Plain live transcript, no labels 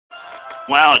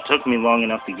Wow, it took me long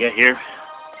enough to get here.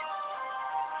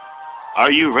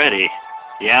 Are you ready?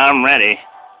 Yeah, I'm ready.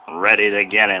 Ready to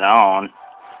get it on.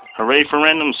 Hooray for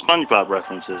random SpongeBob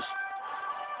references.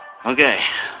 Okay,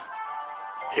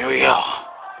 here we go.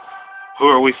 Who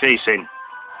are we facing?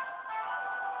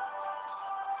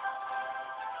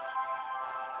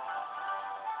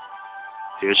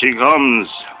 Here she comes,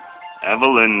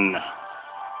 Evelyn.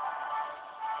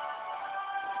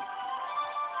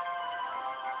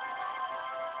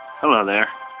 Hello there.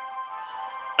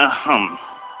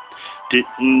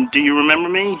 Do you remember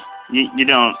me? You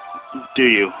don't, do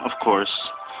you? Of course.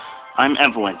 I'm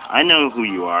Evelyn. I know who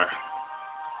you are.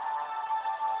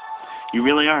 You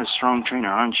really are a strong trainer,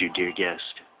 aren't you, dear guest?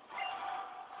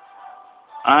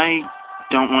 I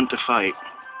don't want to fight.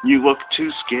 You look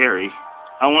too scary.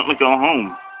 I want to go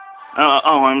home.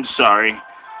 Oh, I'm sorry.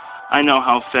 I know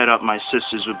how fed up my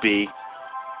sisters would be.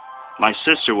 My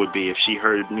sister would be if she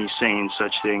heard me saying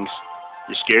such things.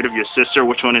 You're scared of your sister?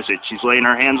 Which one is it? She's laying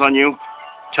her hands on you?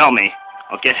 Tell me.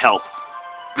 I'll get help.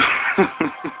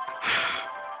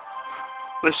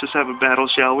 Let's just have a battle,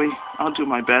 shall we? I'll do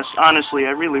my best. Honestly, I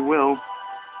really will.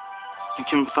 You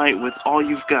can fight with all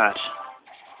you've got.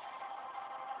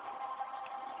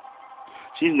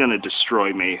 She's gonna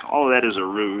destroy me. All of that is a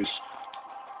ruse.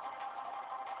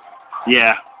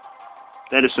 Yeah,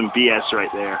 that is some BS right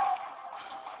there.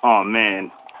 Oh,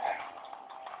 man.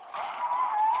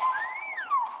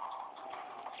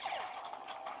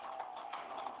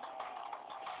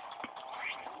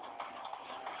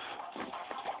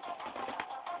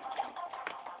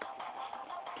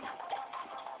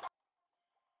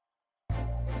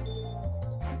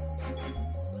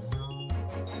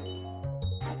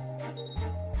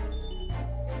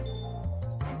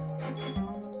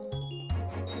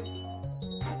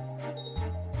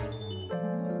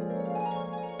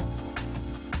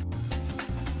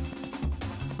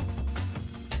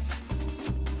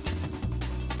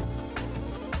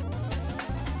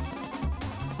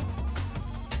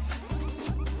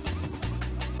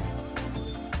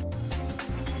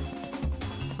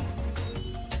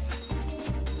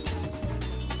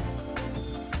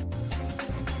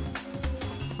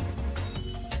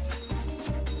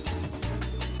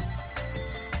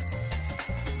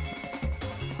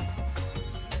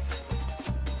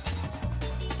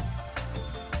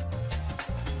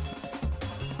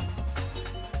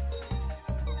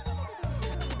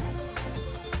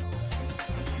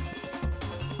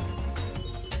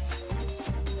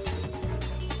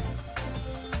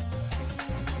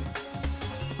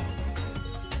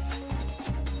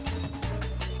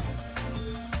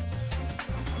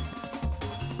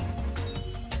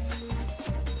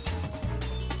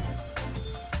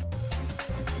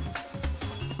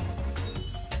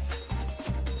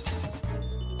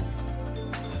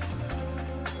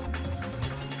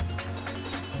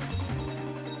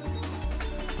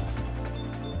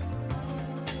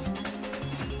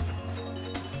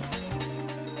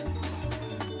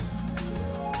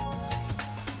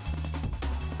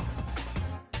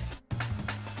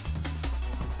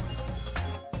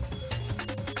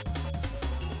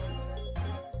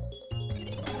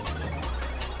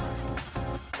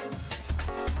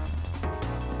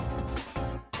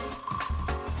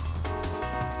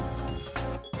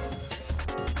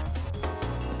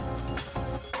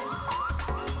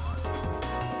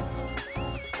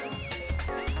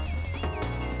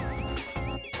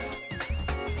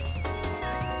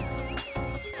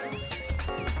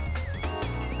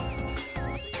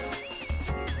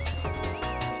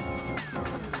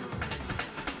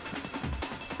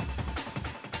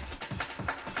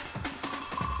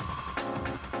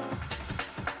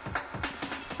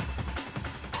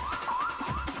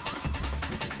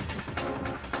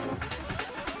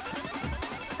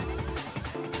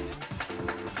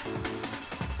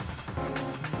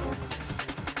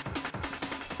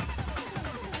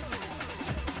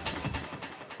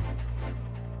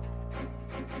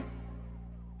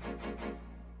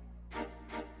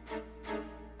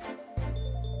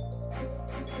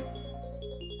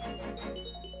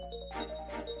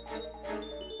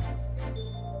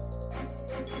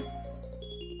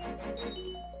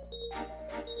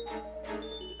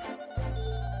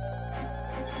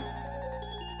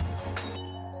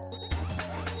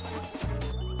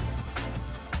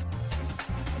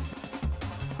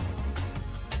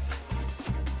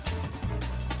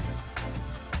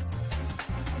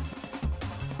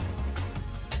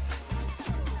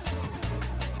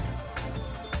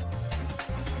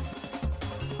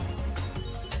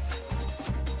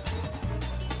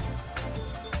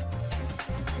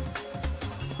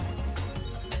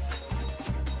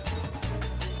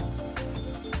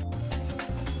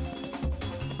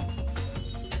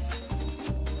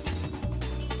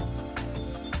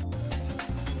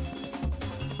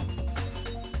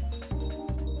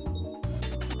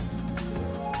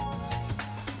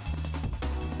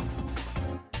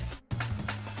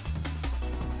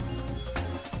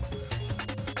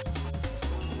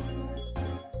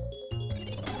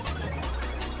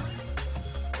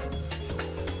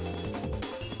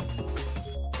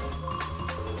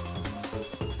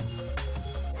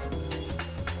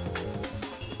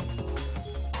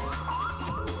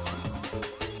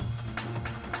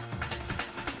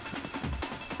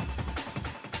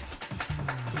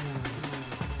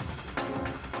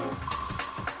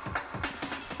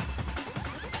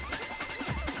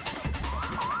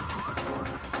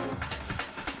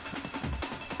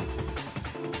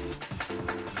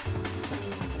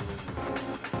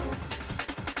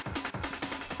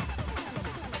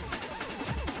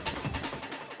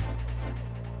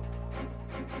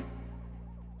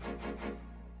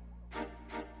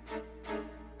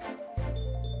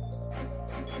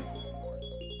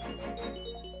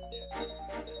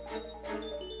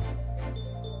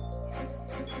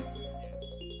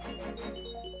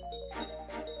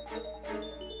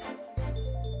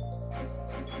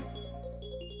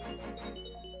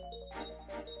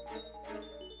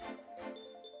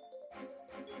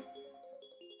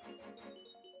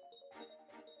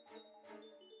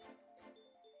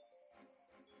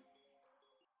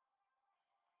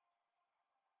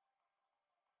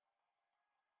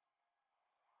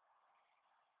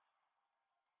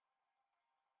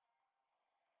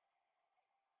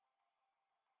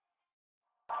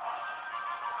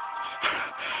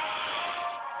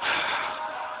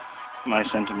 My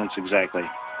sentiments exactly.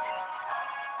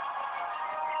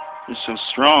 You're so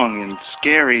strong and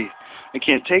scary. I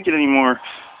can't take it anymore.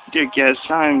 Dear guests,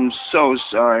 I'm so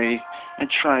sorry. I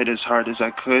tried as hard as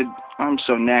I could. I'm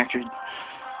so knackered.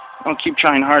 I'll keep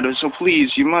trying harder, so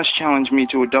please, you must challenge me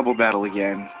to a double battle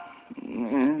again.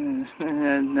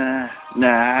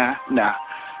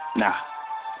 Nah.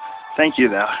 Thank you,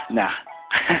 though. Nah.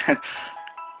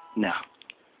 No.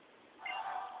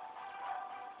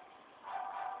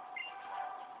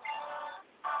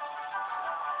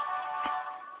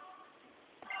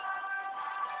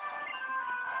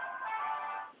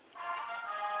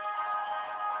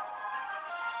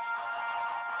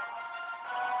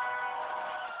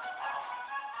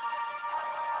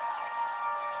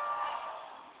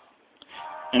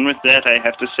 And with that, I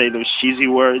have to say those cheesy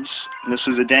words. This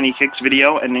was a Danny Kicks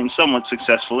video, and named somewhat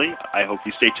successfully. I hope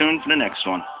you stay tuned for the next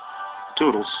one.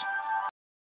 Toodles.